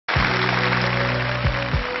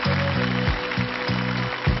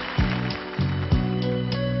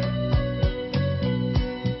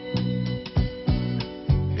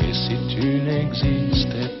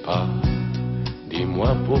n'existais pas,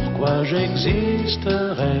 dis-moi pourquoi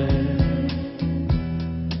j'existerais.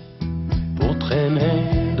 Pour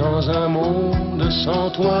traîner dans un monde sans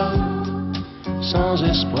toi, sans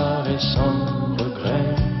espoir et sans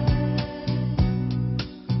regret.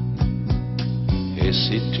 Et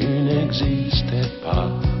si tu n'existais pas,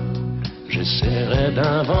 j'essaierais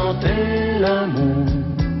d'inventer l'amour,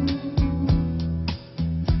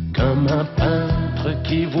 comme un peintre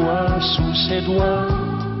qui voit sous ses doigts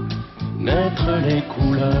naître les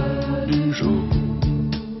couleurs du jour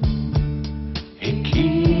et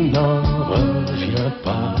qui n'en revient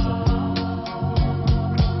pas.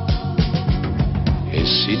 Et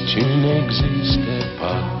si tu n'existais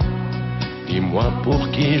pas, dis-moi pour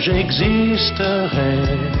qui j'existerais.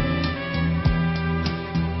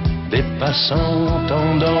 Des passants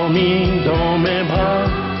endormis dans mes bras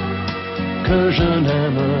que je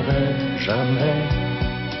n'aimerais jamais.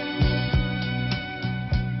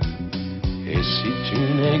 Et si tu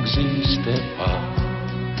n'existais pas,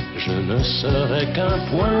 je ne serais qu'un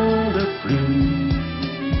point de plus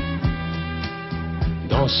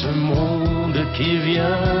dans ce monde qui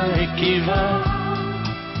vient et qui va.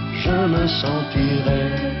 Je me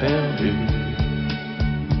sentirais perdu.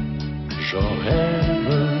 J'aurais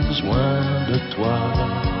besoin de toi.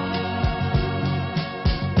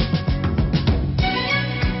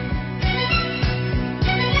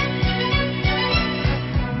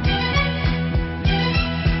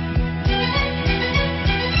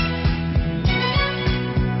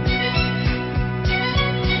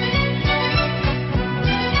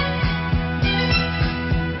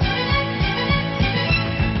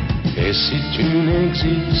 Et si tu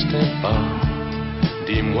n'existais pas,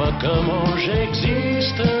 dis-moi comment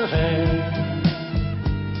j'existerais.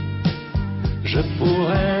 Je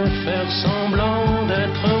pourrais faire semblant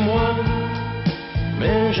d'être moi,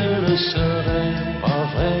 mais je ne serais pas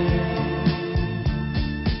vrai.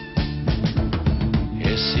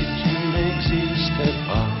 Et si tu n'existais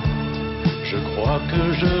pas, je crois que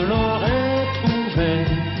je l'aurais trouvé.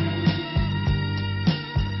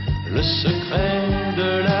 Le secret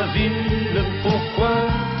de la vie, le pourquoi,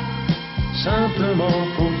 simplement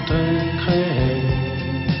pour te créer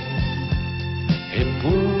et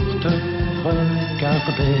pour te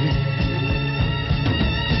regarder.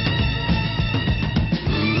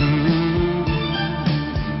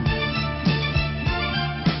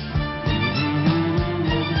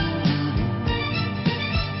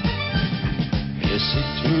 Et si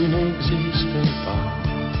tu n'existes pas,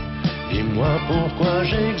 dis-moi pourquoi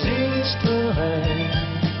j'existerais.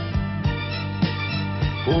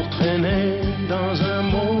 Pour traîner dans un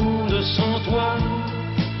monde sans toi,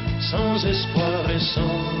 sans espoir et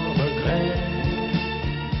sans regret.